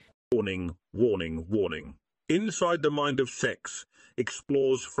Warning, warning, warning. Inside the Mind of Sex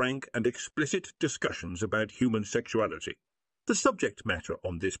explores frank and explicit discussions about human sexuality. The subject matter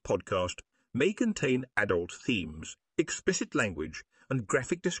on this podcast may contain adult themes, explicit language, and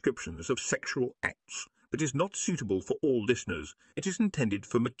graphic descriptions of sexual acts, but is not suitable for all listeners. It is intended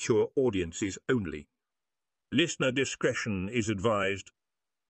for mature audiences only. Listener discretion is advised.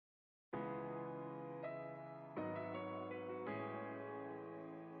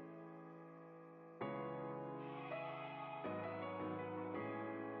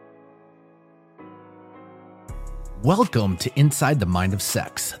 Welcome to Inside the Mind of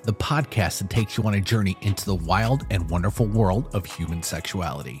Sex, the podcast that takes you on a journey into the wild and wonderful world of human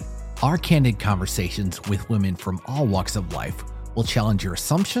sexuality. Our candid conversations with women from all walks of life will challenge your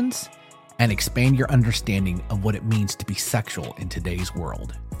assumptions and expand your understanding of what it means to be sexual in today's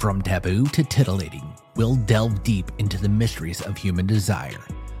world. From taboo to titillating, we'll delve deep into the mysteries of human desire,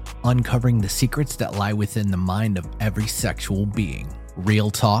 uncovering the secrets that lie within the mind of every sexual being. Real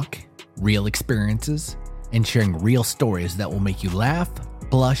talk, real experiences, and sharing real stories that will make you laugh,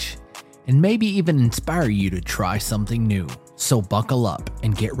 blush, and maybe even inspire you to try something new. So buckle up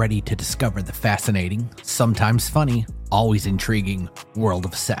and get ready to discover the fascinating, sometimes funny, always intriguing world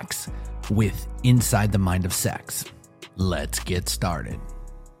of sex with Inside the Mind of Sex. Let's get started.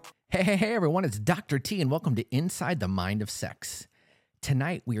 Hey everyone, it's Dr. T and welcome to Inside the Mind of Sex.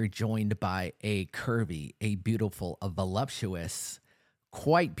 Tonight we are joined by a curvy, a beautiful, a voluptuous,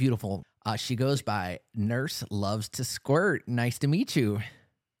 quite beautiful. She goes by NurseLuvs2sqrt. Nice to meet you.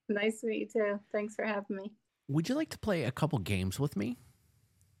 Nice to meet you too. Thanks for having me. Would you like to play a couple games with me?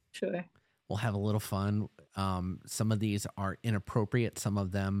 Sure. We'll have a little fun. Some of these are inappropriate. Some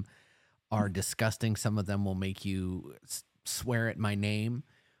of them are disgusting. Some of them will make you swear at my name.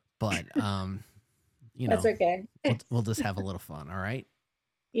 But, That's okay. we'll just have a little fun. All right?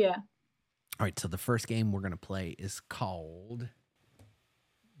 Yeah. All right. So the first game we're going to play is called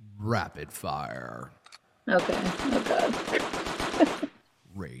Rapid Fire. Okay. Oh, God.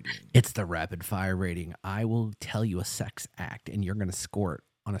 Rating. It's the rapid fire rating. I will tell you a sex act, and you're going to score it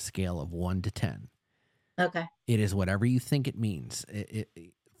on a scale of 1 to 10. Okay. It is whatever you think it means.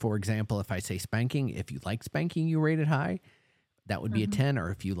 For example, if I say spanking, if you like spanking, you rate it high. That would be a 10.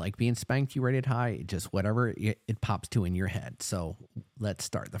 Or if you like being spanked, you rate it high. Just whatever it pops to in your head. So let's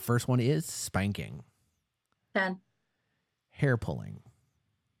start. The first one is spanking. 10. Hair pulling.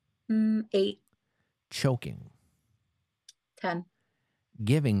 8. Choking. 10.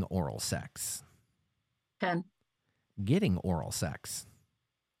 Giving oral sex. 10. Getting oral sex.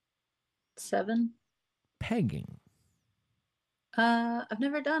 7. Pegging. I've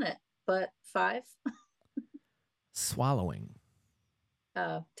never done it, but 5. Swallowing.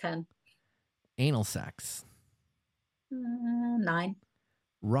 10. Anal sex. 9.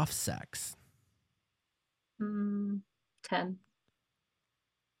 Rough sex. 10.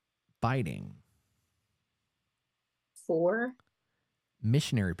 Biting. 4.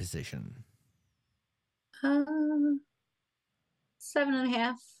 Missionary position.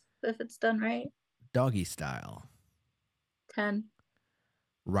 7.5 if it's done right. Doggy style. 10.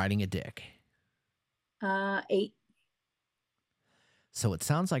 Riding a dick. 8. So it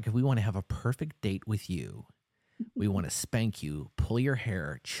sounds like if we want to have a perfect date with you, we want to spank you, pull your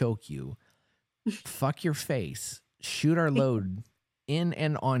hair, choke you, fuck your face, shoot our load in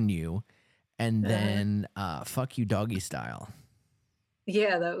and on you, and then fuck you doggy style.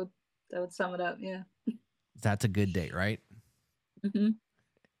 Yeah, that would sum it up. Yeah. That's a good date, right? Mm-hmm.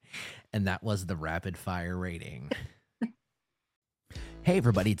 And that was the rapid fire rating. Hey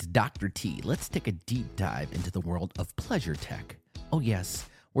everybody, it's Dr. T. Let's take a deep dive into the world of pleasure tech. Oh yes,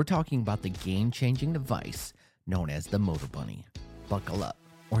 we're talking about the game-changing device known as the Motor Bunny. Buckle up,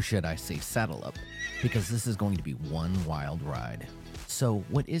 or should I say saddle up, because this is going to be one wild ride. So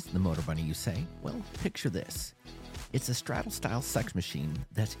what is the Motor Bunny, you say? Well, picture this. It's a straddle-style sex machine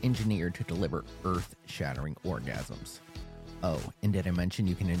that's engineered to deliver earth-shattering orgasms. Oh, and did I mention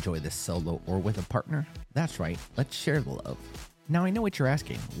you can enjoy this solo or with a partner? That's right, let's share the love. Now I know what you're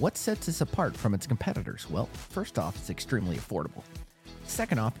asking. What sets this apart from its competitors? Well, first off, it's extremely affordable.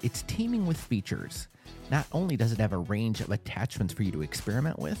 Second off, it's teeming with features. Not only does it have a range of attachments for you to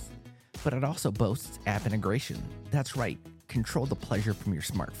experiment with, but it also boasts app integration. That's right, control the pleasure from your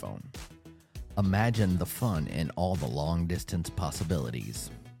smartphone. Imagine the fun and all the long-distance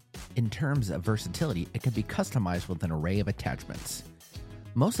possibilities. In terms of versatility, it can be customized with an array of attachments.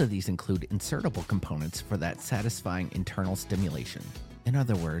 Most of these include insertable components for that satisfying internal stimulation. In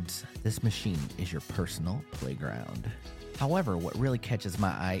other words, this machine is your personal playground. However, what really catches my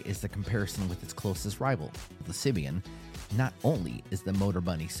eye is the comparison with its closest rival, the Sybian, Not only is the Motor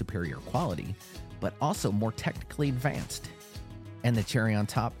Bunny superior quality, but also more technically advanced. And the cherry on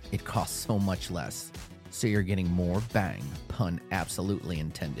top, it costs so much less. So you're getting more bang, pun absolutely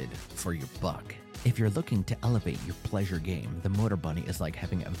intended, for your buck. If you're looking to elevate your pleasure game, the Motor Bunny is like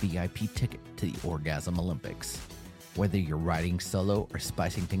having a VIP ticket to the Orgasm Olympics. Whether you're riding solo or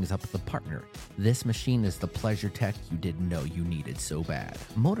spicing things up with a partner, this machine is the pleasure tech you didn't know you needed so bad.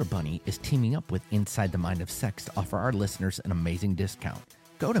 Motor Bunny is teaming up with Inside the Mind of Sex to offer our listeners an amazing discount.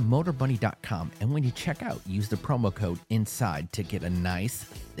 Go to motorbunny.com and when you check out, use the promo code INSIDE to get a nice,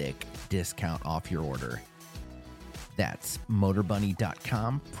 thick discount off your order. That's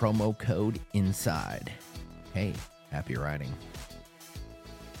motorbunny.com, promo code INSIDE. Hey, happy riding.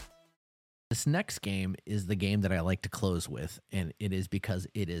 This next game is the game that I like to close with, and it is because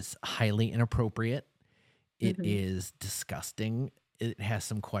it is highly inappropriate. It is disgusting. It has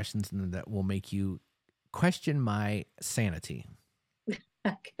some questions in it that will make you question my sanity.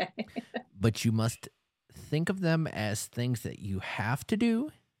 Okay. But you must think of them as things that you have to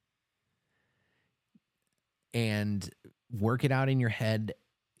do and work it out in your head,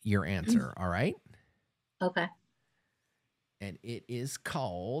 your answer, all right? Okay. And it is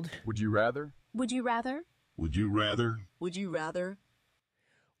called... Would you rather? Would you rather? Would you rather? Would you rather?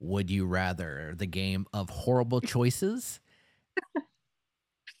 Would You Rather, the game of horrible choices.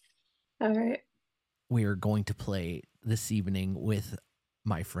 All right. We are going to play this evening with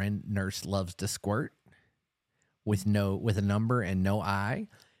my friend NurseLuvs2sqrt with a number and no I.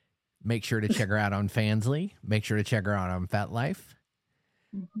 Make sure to check her out on Fansly. Make sure to check her out on FetLife.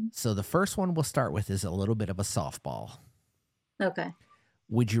 So the first one we'll start with is a little bit of a softball. Okay.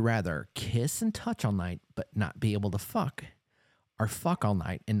 Would you rather kiss and touch all night but not be able to fuck, or fuck all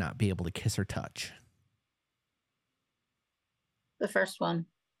night and not be able to kiss or touch? The first one.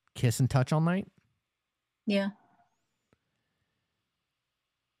 Kiss and touch all night? Yeah.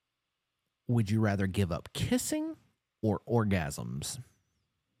 Would you rather give up kissing or orgasms?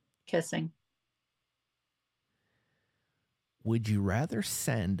 Kissing. Would you rather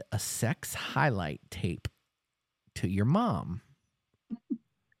send a sex highlight tape to your mom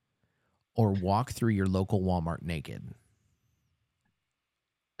or walk through your local Walmart naked?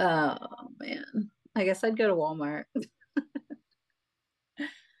 Oh, man. I guess I'd go to Walmart.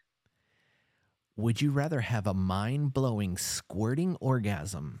 Would you rather have a mind-blowing squirting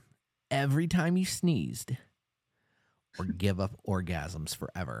orgasm every time you sneezed or give up orgasms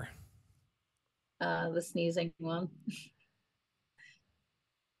forever? The sneezing one.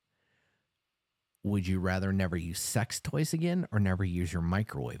 Would you rather never use sex toys again or never use your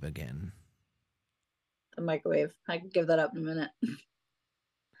microwave again? The microwave. I could give that up in a minute. All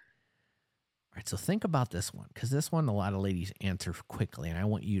right, so think about this one, because this one a lot of ladies answer quickly, and I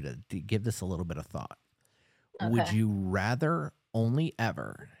want you to give this a little bit of thought. Okay. Would you rather only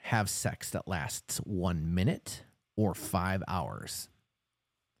ever have sex that lasts 1 minute or 5 hours?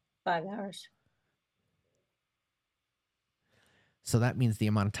 5 hours. So that means the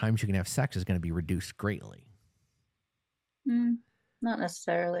amount of times you can have sex is going to be reduced greatly. Not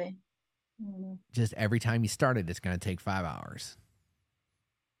necessarily. Just every time you started, it's going to take 5 hours.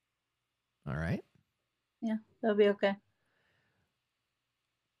 All right. Yeah, that'll be okay.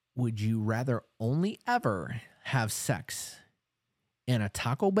 Would you rather only ever have sex in a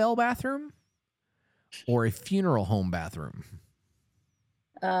Taco Bell bathroom or a funeral home bathroom?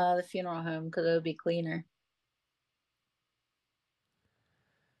 The funeral home, because it would be cleaner.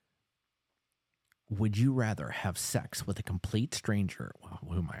 Would you rather have sex with a complete stranger? Well,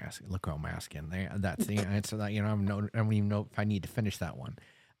 who am I asking? Look who I'm asking. That's the answer. That I don't even know if I need to finish that one.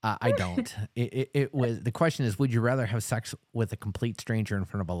 I don't. It was the question is: would you rather have sex with a complete stranger in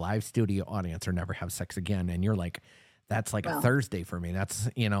front of a live studio audience, or never have sex again? And you're like, that's like a Thursday for me. That's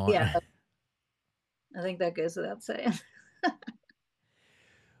Yeah, I think that goes without saying.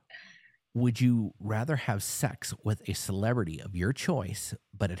 Would you rather have sex with a celebrity of your choice,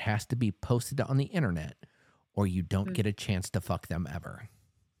 but it has to be posted on the internet, or you don't get a chance to fuck them ever?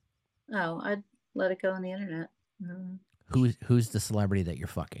 Oh, I'd let it go on the internet. Who's the celebrity that you're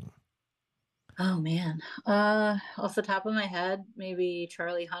fucking? Oh man. Off the top of my head, maybe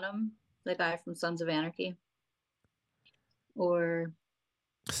Charlie Hunnam, the guy from Sons of Anarchy. Or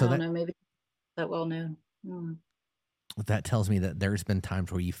I don't know, maybe that well known. That tells me that there's been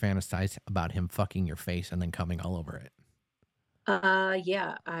times where you fantasize about him fucking your face and then coming all over it.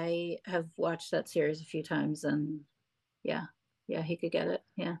 Yeah, I have watched that series a few times, and yeah, he could get it.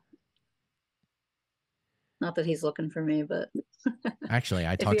 Yeah. Not that he's looking for me, but actually,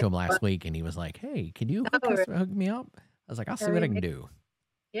 I talked to him last week, and he was like, "Hey, can you hook me up?" I was like, "I'll see what I can do."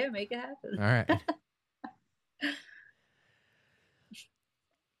 Yeah, make it happen. All right.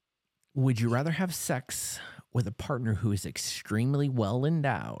 Would you rather have sex with a partner who is extremely well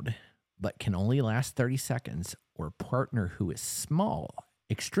endowed but can only last 30 seconds, or a partner who is small,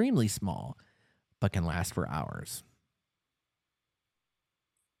 extremely small, but can last for hours?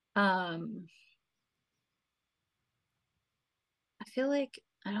 Um, I feel like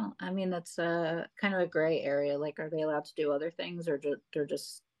I mean, that's kind of a gray area. Like, are they allowed to do other things, or they're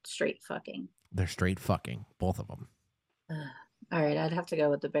just straight fucking? They're straight fucking, both of them. All right, I'd have to go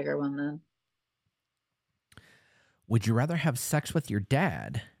with the bigger one then. Would you rather have sex with your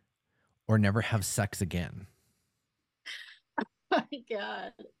dad or never have sex again? My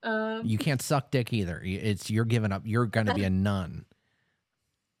God. You can't suck dick either. You're giving up. You're going to be a nun.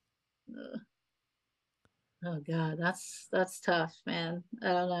 Oh God, that's tough, man. I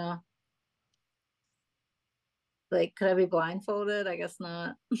don't know. Like, could I be blindfolded? I guess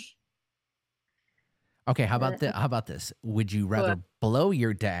not. Okay, how about this? Would you rather What? blow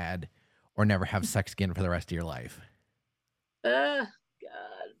your dad or never have sex again for the rest of your life? God.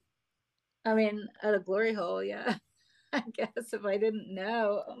 I mean, at a glory hole, yeah. I guess if I didn't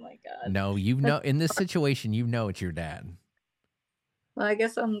know, oh my God. No, in this situation, it's your dad. Well, I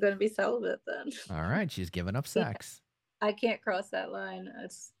guess I'm gonna be celibate then. All right, she's giving up Yeah, sex. I can't cross that line.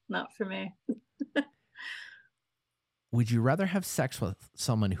 It's not for me. Would you rather have sex with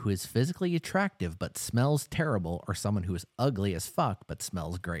someone who is physically attractive but smells terrible, or someone who is ugly as fuck but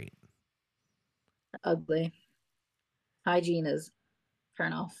smells great? Ugly. Hygiene is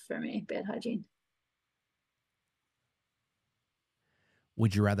turn off for me. Bad hygiene.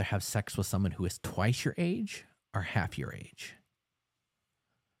 Would you rather have sex with someone who is twice your age or half your age?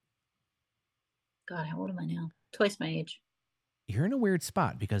 God, how old am I now? Twice my age. You're in a weird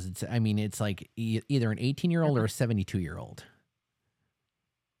spot because it's like either an 18-year-old or a 72-year-old.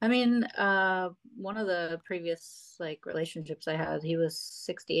 I mean, one of the previous like relationships I had, he was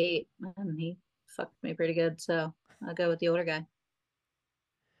 68 and he fucked me pretty good. So I'll go with the older guy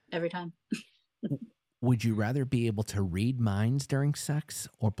every time. Would you rather be able to read minds during sex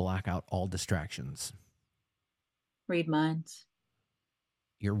or block out all distractions? Read minds.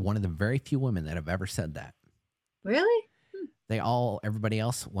 You're one of the very few women that have ever said that. Really? Everybody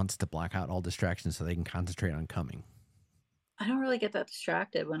else wants to block out all distractions so they can concentrate on coming. I don't really get that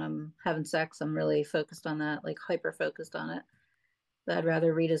distracted when I'm having sex. I'm really focused on that, like hyper focused on it. But I'd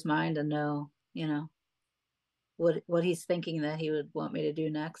rather read his mind and know, what he's thinking that he would want me to do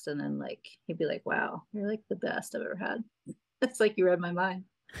next. And then like he'd be like, wow, you're like the best I've ever had. It's like you read my mind.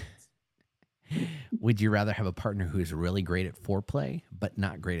 Would you rather have a partner who's really great at foreplay but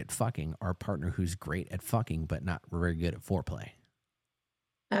not great at fucking, or a partner who's great at fucking but not very good at foreplay?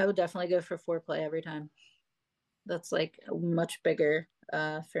 I would definitely go for foreplay every time. That's like much bigger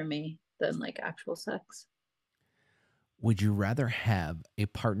for me than like actual sex. Would you rather have a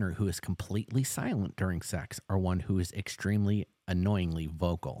partner who is completely silent during sex or one who is extremely annoyingly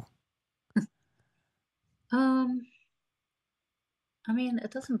vocal? Um, I mean,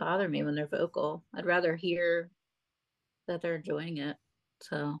 it doesn't bother me when they're vocal. I'd rather hear that they're enjoying it.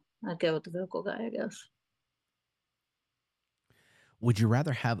 So I'd go with the vocal guy, I guess. Would you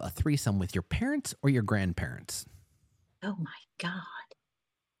rather have a threesome with your parents or your grandparents? Oh my God.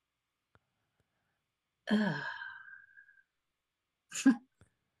 Ugh.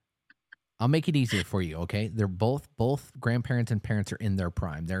 I'll make it easier for you, okay? They're both grandparents and parents are in their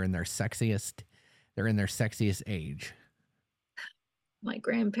prime. They're in their sexiest age. My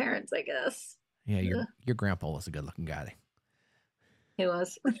grandparents, I guess. Yeah, Ugh. your grandpa was a good-looking guy. He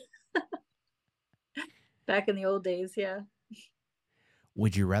was. Back in the old days, yeah.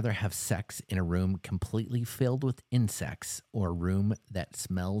 Would you rather have sex in a room completely filled with insects or a room that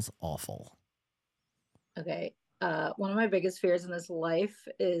smells awful? Okay. One of my biggest fears in this life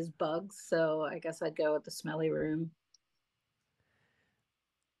is bugs, so I guess I'd go with the smelly room.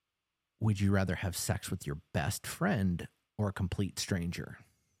 Would you rather have sex with your best friend or a complete stranger?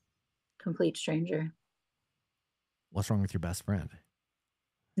 Complete stranger. What's wrong with your best friend?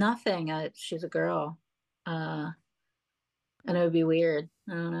 Nothing. She's a girl. And it would be weird.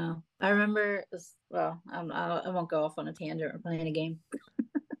 I don't know. I remember, well, I won't go off on a tangent. We're playing a game.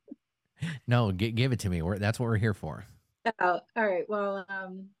 No, give it to me. That's what we're here for. Oh, all right. Well,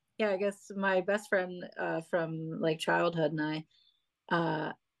 yeah, I guess my best friend from like childhood and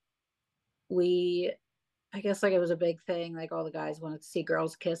uh, we, I guess like it was a big thing. Like all the guys wanted to see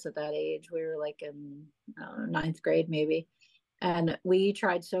girls kiss at that age. We were like in, I don't know, ninth grade maybe. And we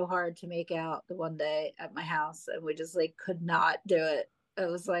tried so hard to make out the one day at my house, and we just like could not do it. It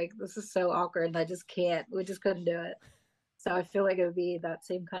was like, this is so awkward. And I just can't. We just couldn't do it. So I feel like it would be that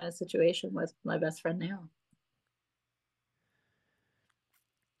same kind of situation with my best friend now.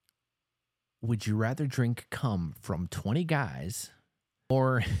 Would you rather drink cum from 20 guys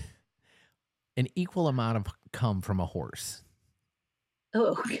or an equal amount of cum from a horse?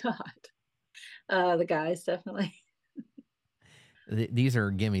 Oh God. The guys, definitely. These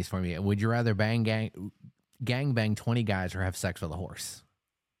are gimmies for me. Would you rather gang bang 20 guys or have sex with a horse?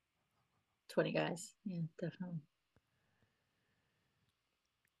 20 guys. Yeah, definitely.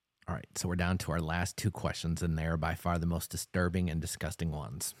 All right, so we're down to our last two questions, and they're by far the most disturbing and disgusting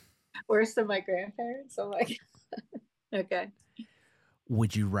ones. Worse than my grandparents? Oh my God. Okay.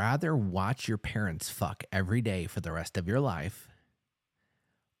 Would you rather watch your parents fuck every day for the rest of your life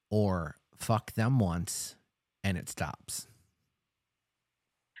or fuck them once and it stops?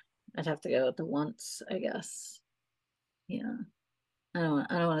 I'd have to go with the once, I guess. Yeah. I don't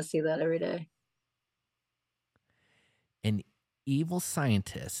want to see that every day. An evil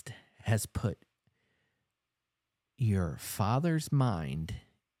scientist has put your father's mind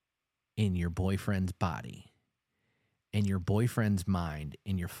in your boyfriend's body and your boyfriend's mind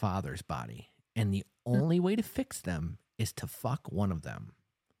in your father's body. And the only way to fix them is to fuck one of them.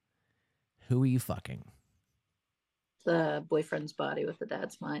 Who are you fucking? The boyfriend's body with the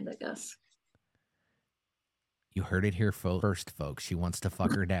dad's mind, I guess. You heard it here first, folks. She wants to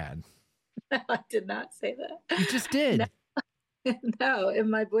fuck her dad. I did not say that. You just did. No, in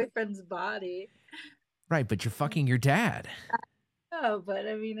my boyfriend's body. Right, but you're fucking your dad. Oh, but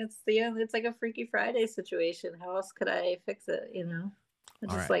I mean, it's like a Freaky Friday situation. How else could I fix it? You know, I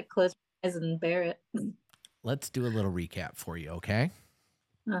just like close my eyes and bear it. Let's do a little recap for you, okay?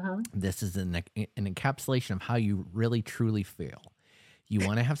 Uh-huh. This is an encapsulation of how you really truly feel. You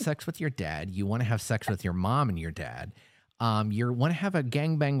want to have sex with your dad. You want to have sex with your mom and your dad. You want to have a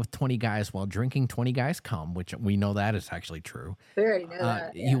gangbang with 20 guys while drinking 20 guys cum, which we know that is actually true. We already know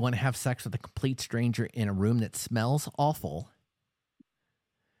that. Yeah. You want to have sex with a complete stranger in a room that smells awful.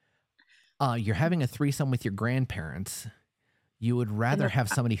 You're having a threesome with your grandparents. You would rather have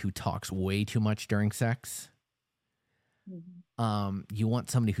somebody who talks way too much during sex. Mm-hmm. You want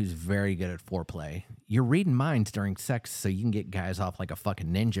somebody who's very good at foreplay. You're reading minds during sex so you can get guys off like a fucking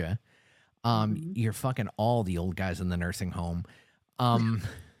ninja. You're fucking all the old guys in the nursing home.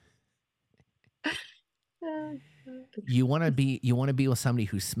 You want to be with somebody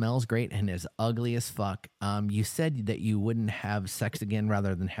who smells great and is ugly as fuck. You said that you wouldn't have sex again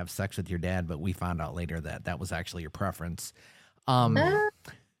rather than have sex with your dad, but we found out later that that was actually your preference.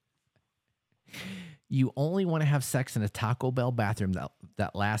 You only want to have sex in a Taco Bell bathroom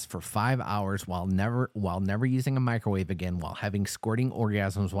that lasts for 5 hours while never using a microwave again, while having squirting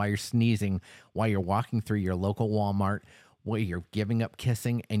orgasms, while you're sneezing, while you're walking through your local Walmart, while you're giving up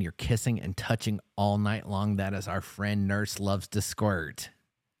kissing, and you're kissing and touching all night long. That is our friend Nurse Loves to Squirt.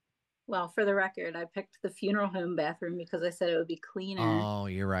 Well, for the record, I picked the funeral home bathroom because I said it would be cleaner. Oh,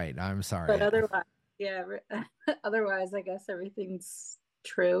 you're right. I'm sorry. But otherwise, yeah, otherwise, I guess everything's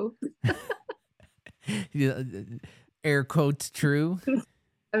true. Air quotes true.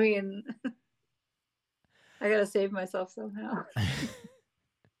 I mean, I gotta save myself somehow.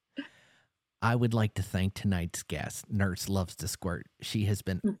 I would like to thank tonight's guest, Nurse Loves to Squirt. She has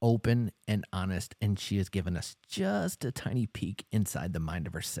been open and honest, and she has given us just a tiny peek inside the mind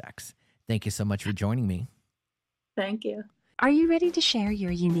of her sex. Thank you so much for joining me. Thank you. Are you ready to share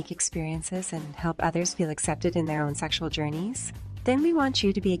your unique experiences and help others feel accepted in their own sexual journeys? Then we want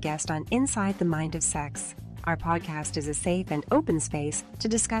you to be a guest on Inside the Mind of Sex. Our podcast is a safe and open space to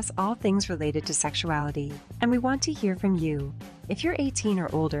discuss all things related to sexuality, and we want to hear from you. If you're 18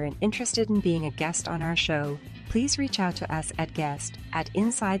 or older and interested in being a guest on our show, please reach out to us at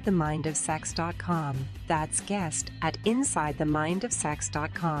guest@insidethemindofsex.com. That's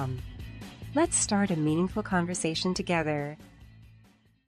guest@insidethemindofsex.com. Let's start a meaningful conversation together.